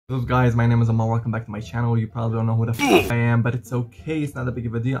What's up guys, my name is Amal, welcome back to my channel. You probably don't know who the f I am, but it's okay, it's not that big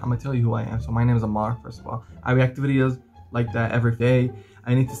of a deal. I'm gonna tell you who I am. So my name is Ammar, first of all. I react to videos like that every day.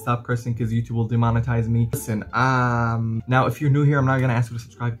 I need to stop cursing because YouTube will demonetize me. Listen, now if you're new here, I'm not gonna ask you to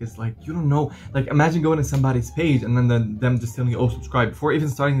subscribe because like, you don't know. Like imagine going to somebody's page and then them just telling you, oh subscribe, before even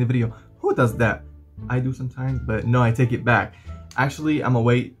starting the video. Who does that? I do sometimes, but no, I take it back. Actually, I'm gonna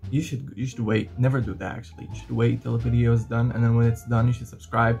wait. You should wait. Never do that actually. You should wait till the video is done, and then when it's done, you should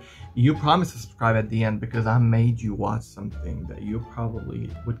subscribe. You promise to subscribe at the end because I made you watch something that you probably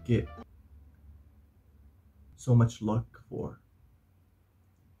would get so much luck for.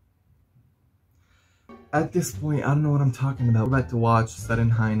 At this point, I don't know what I'm talking about. We're about to watch Sudden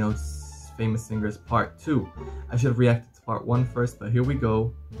High Notes Famous Singers Part 2. I should have reacted to Part 1 first, but here we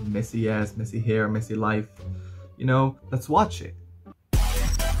go. Messy ass, messy hair, messy life. You know, let's watch it.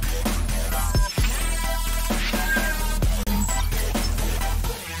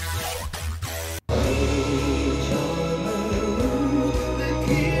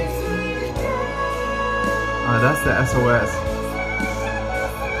 That's the SOS.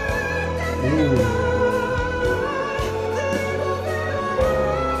 Ooh.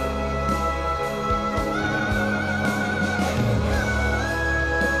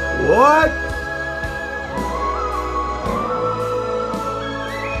 What?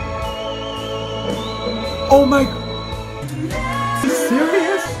 Oh my God. Are you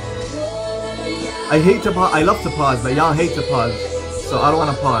serious? I hate to pause. I love to pause, but y'all hate to pause. So I don't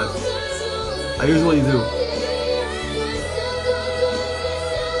want to pause. I usually do.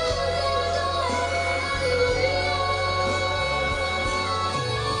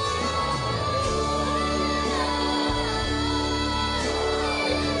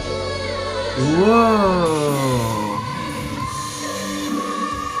 Whoa!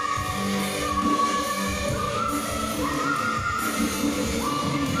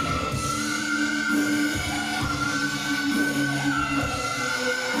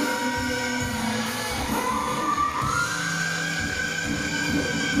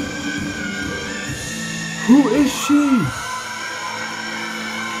 Who is she?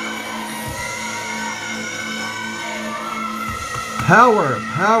 Power!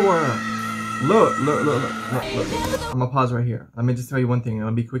 Power! Look. I'm gonna pause right here. Let me just tell you one thing. I'm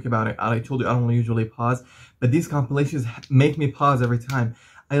gonna be quick about it. I told you I don't usually pause, but these compilations make me pause every time.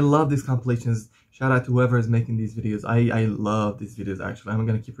 I love these compilations. Shout out to whoever is making these videos. I love these videos actually. I'm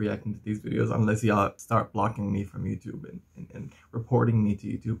gonna keep reacting to these videos unless y'all start blocking me from YouTube and reporting me to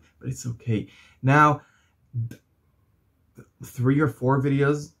YouTube, but it's okay. Now, 3 or 4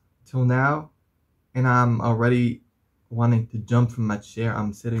 videos till now, and I'm already wanting to jump from my chair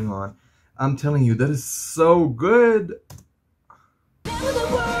I'm sitting on. I'm telling you, that is so good.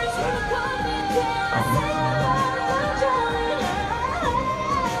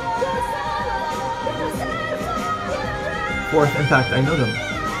 Fourth Impact, I know them.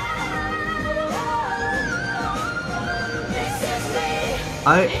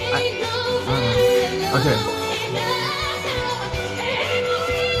 Okay.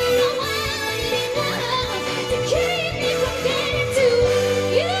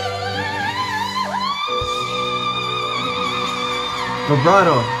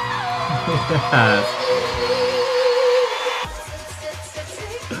 Vibrato. Yes.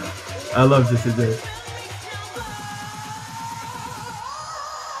 I love Jessie J.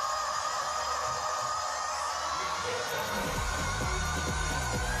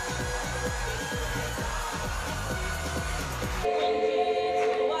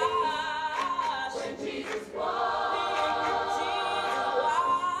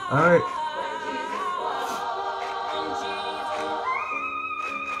 All right.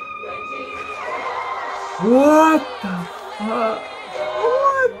 What the fuck?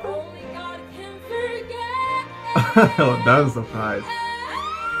 What the? Oh, that was a surprise.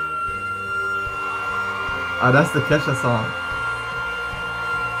 Ah, that's the Kesha song.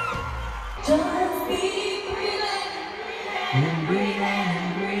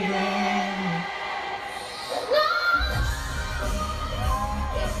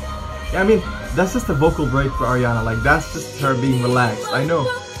 Yeah, I mean, that's just a vocal break for Ariana. Like, that's just her being relaxed. I know.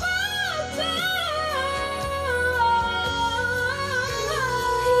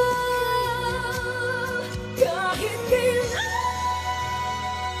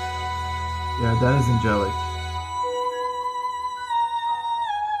 Yeah, that is angelic.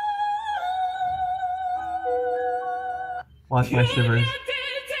 Watch my shivers.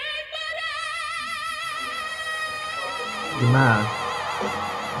 The math.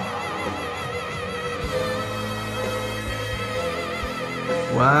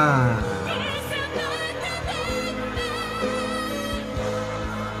 Wow.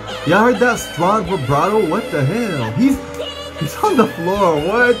 Y'all heard that strong vibrato? What the hell? He's on the floor.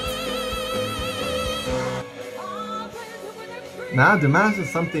 What? Nah, the mask is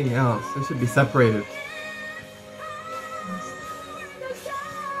something else. They should be separated.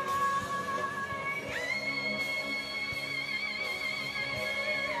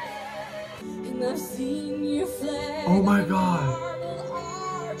 Oh my god.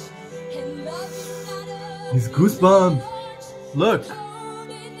 He's goosebumps. Look.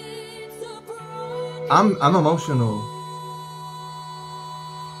 I'm emotional.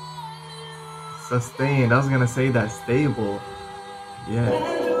 Sustained. I was gonna say that. Stable.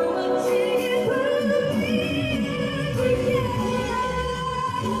 Yeah.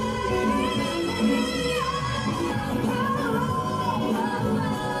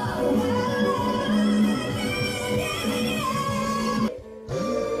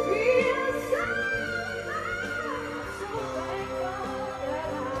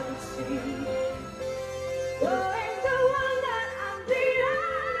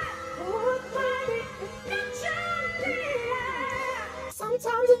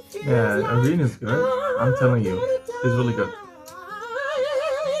 Yeah, Irene is good. I'm telling you, he's really good.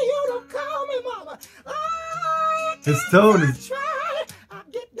 His tone is...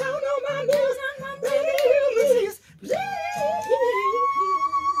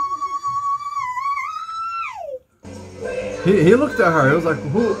 He looked at her, he was like,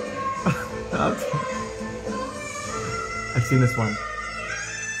 who? I've seen this one.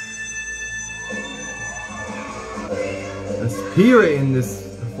 The spirit in this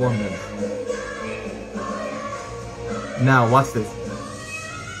performance. Now, watch this.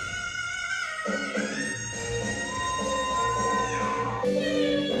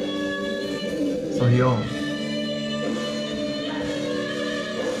 Soyeon.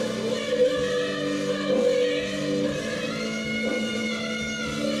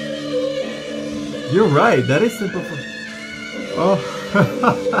 You're right, that is simple for... Oh.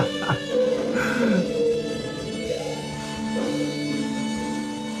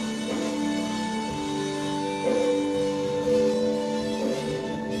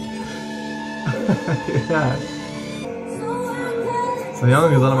 Yeah.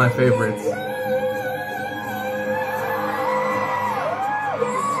 Soyeon is one of my favorites.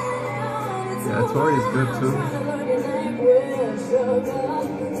 Yeah, Tori is good too.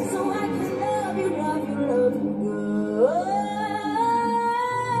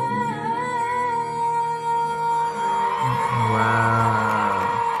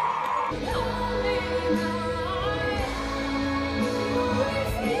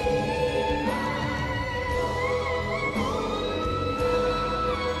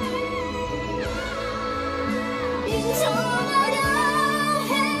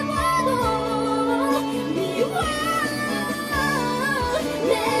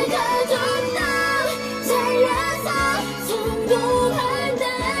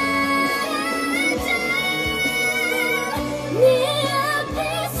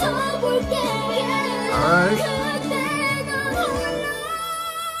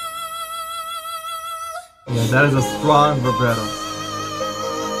 Yeah, that is a strong vibrato.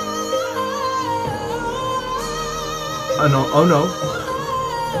 Oh no, oh no.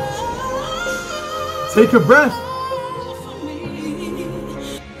 Take a breath.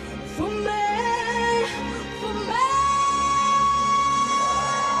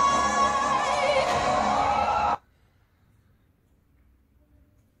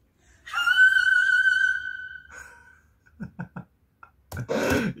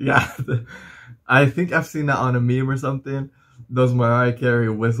 Yeah, I think I've seen that on a meme or something. Those Mariah Carey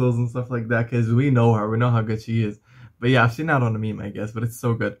whistles and stuff like that, because we know her, we know how good she is. But yeah, I've seen that on a meme, I guess, but it's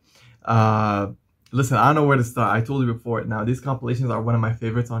so good. Listen, I don't know where to start. I told you before. Now, these compilations are one of my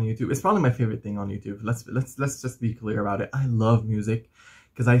favorites on YouTube. It's probably my favorite thing on YouTube. Let's just be clear about it. I love music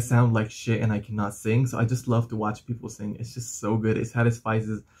because I sound like shit and I cannot sing, so I just love to watch people sing. It's just so good. It satisfies.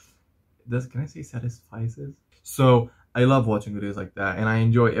 Can I say satisfies? So I love watching videos like that, and I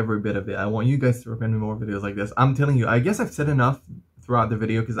enjoy every bit of it. I want you guys to recommend me more videos like this. I'm telling you, I guess I've said enough throughout the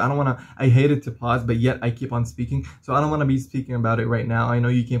video because I don't want to, I hate it to pause, but yet I keep on speaking. So I don't want to be speaking about it right now. I know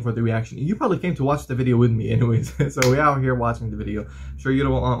you came for the reaction. You probably came to watch the video with me anyways. So we're out here watching the video. I'm sure you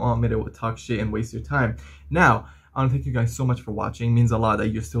don't want me to talk shit and waste your time. Now, I want to thank you guys so much for watching. It means a lot that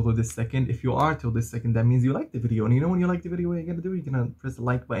you're still to this second. If you are till this second, that means you like the video. And you know when you like the video, what you're going to do? You're going to press the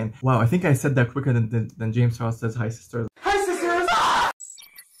like button. Wow, I think I said that quicker than James Charles says hi, sisters.